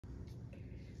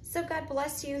So God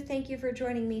bless you. Thank you for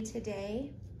joining me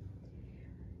today.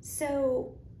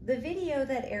 So the video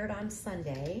that aired on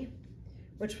Sunday,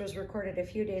 which was recorded a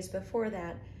few days before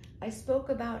that, I spoke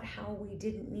about how we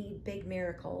didn't need big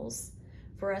miracles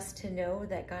for us to know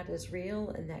that God is real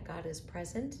and that God is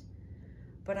present.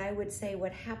 But I would say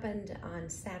what happened on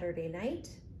Saturday night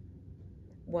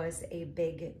was a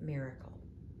big miracle.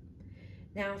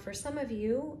 Now, for some of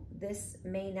you, this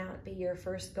may not be your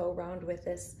first go round with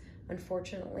this,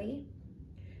 unfortunately.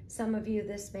 Some of you,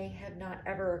 this may have not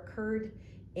ever occurred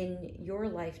in your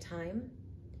lifetime,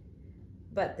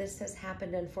 but this has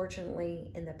happened, unfortunately,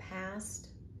 in the past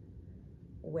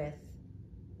with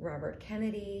Robert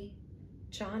Kennedy,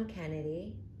 John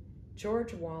Kennedy,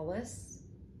 George Wallace.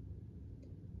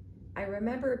 I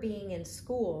remember being in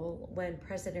school when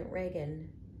President Reagan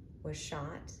was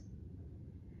shot.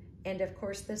 And of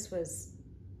course, this was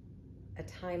a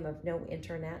time of no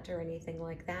internet or anything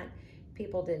like that.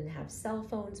 People didn't have cell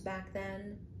phones back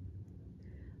then.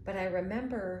 But I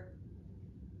remember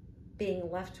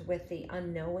being left with the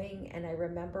unknowing, and I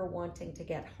remember wanting to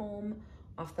get home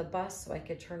off the bus so I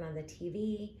could turn on the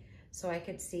TV so I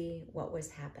could see what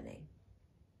was happening.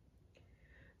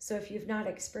 So if you've not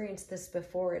experienced this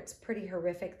before, it's pretty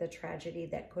horrific, the tragedy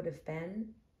that could have been.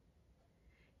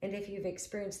 And if you've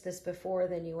experienced this before,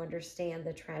 then you understand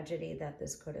the tragedy that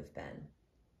this could have been.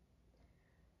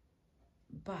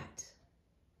 But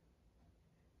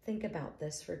think about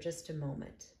this for just a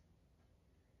moment.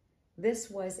 This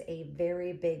was a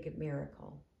very big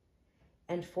miracle.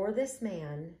 And for this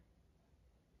man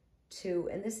to,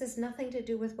 and this has nothing to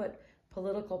do with what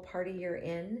political party you're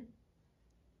in,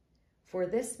 for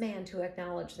this man to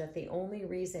acknowledge that the only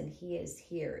reason he is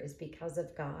here is because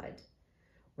of God.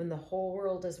 When the whole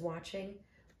world is watching,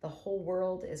 the whole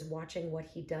world is watching what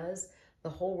he does, the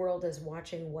whole world is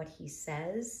watching what he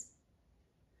says.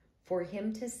 For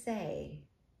him to say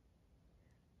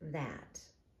that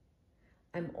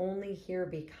I'm only here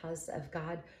because of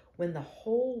God, when the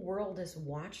whole world is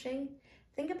watching,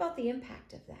 think about the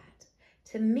impact of that.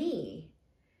 To me,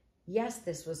 yes,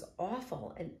 this was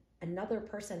awful, and another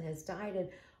person has died, and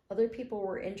other people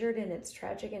were injured, and it's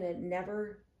tragic, and it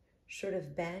never should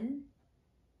have been.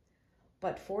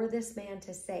 But for this man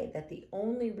to say that the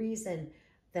only reason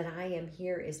that I am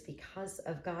here is because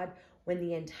of God, when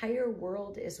the entire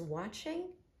world is watching,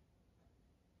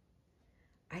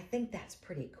 I think that's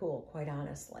pretty cool, quite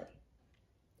honestly.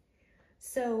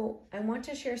 So I want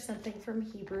to share something from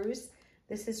Hebrews.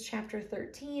 This is chapter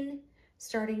 13,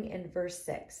 starting in verse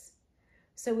 6.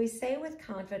 So we say with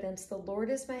confidence, the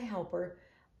Lord is my helper.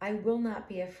 I will not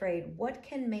be afraid. What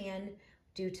can man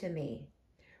do to me?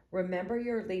 Remember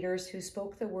your leaders who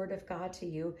spoke the word of God to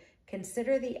you.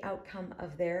 Consider the outcome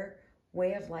of their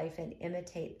way of life and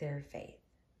imitate their faith.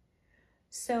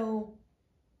 So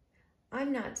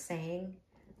I'm not saying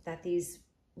that these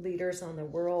leaders on the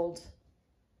world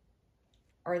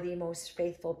are the most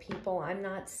faithful people. I'm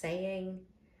not saying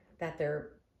that they're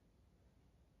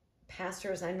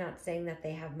pastors. I'm not saying that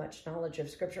they have much knowledge of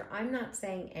Scripture. I'm not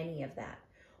saying any of that.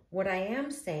 What I am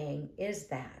saying is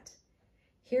that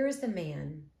here is the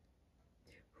man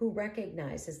who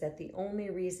recognizes that the only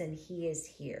reason he is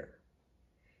here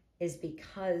is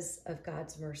because of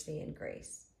God's mercy and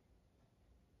grace.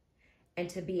 And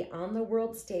to be on the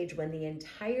world stage when the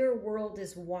entire world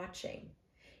is watching,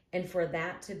 and for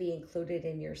that to be included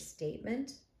in your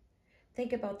statement,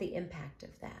 think about the impact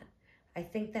of that. I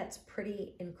think that's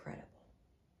pretty incredible.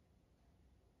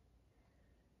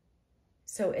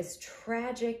 So as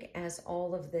tragic as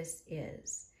all of this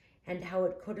is, and how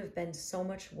it could have been so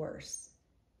much worse,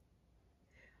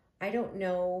 I don't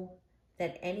know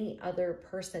that any other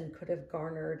person could have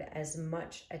garnered as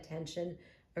much attention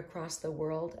across the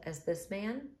world as this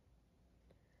man.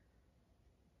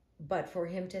 But for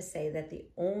him to say that the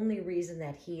only reason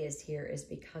that he is here is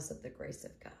because of the grace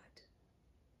of God,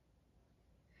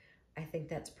 I think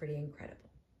that's pretty incredible.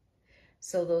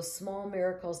 So those small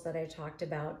miracles that I talked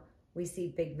about, we see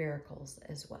big miracles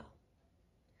as well.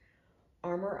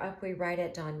 Armor up, we ride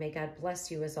at dawn. May God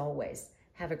bless you as always.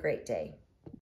 Have a great day.